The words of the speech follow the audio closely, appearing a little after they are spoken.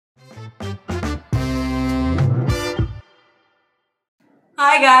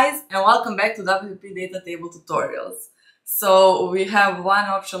Hi guys, and welcome back to wpDataTable tutorials. So we have one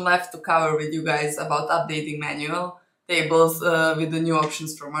option left to cover with you guys about updating manual tables with the new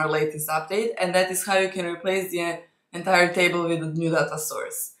options from our latest update, and that is how you can replace the entire table with a new data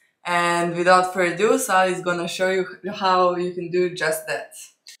source. And without further ado, Sal is gonna show you how you can do just that.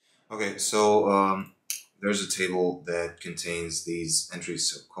 Okay, so there's a table that contains these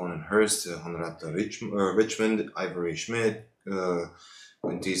entries: so Conan Hurst, Honorata Richmond, Ivory Schmidt,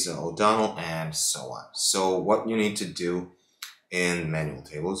 Quintisa O'Donnell, and so on. So what you need to do in manual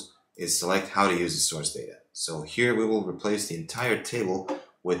tables is select how to use the source data. So here we will replace the entire table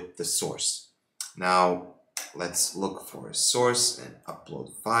with the source. Now let's look for a source and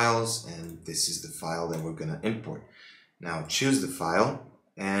upload files, and this is the file that we're going to import. Now choose the file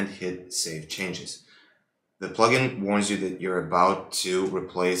and hit Save Changes. The plugin warns you that you're about to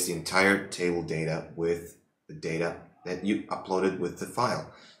replace the entire table data with the data that you uploaded with the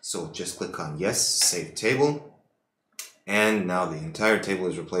file. So just click on Yes, Save Table, and now the entire table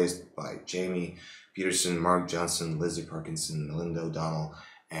is replaced by Jamie Peterson, Mark Johnson, Lizzie Parkinson, Melinda O'Donnell,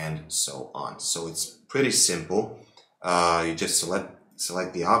 and so on. So it's pretty simple. You just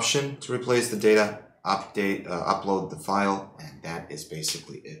select the option to replace the data, upload the file, and that is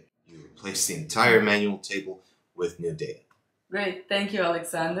basically it. You replace the entire manual table with new data. Great, thank you,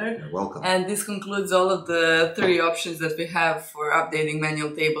 Alexander. You're welcome. And this concludes all of the 3 options that we have for updating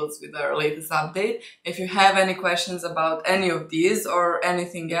manual tables with our latest update. If you have any questions about any of these or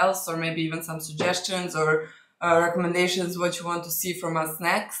anything else, or maybe even some suggestions or recommendations what you want to see from us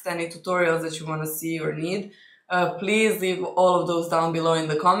next, any tutorials that you want to see or need, please leave all of those down below in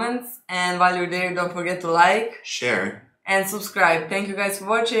the comments. And while you're there, don't forget to like, share, and subscribe. Thank you guys for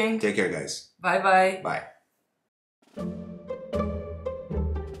watching. Take care, guys. Bye bye. Bye.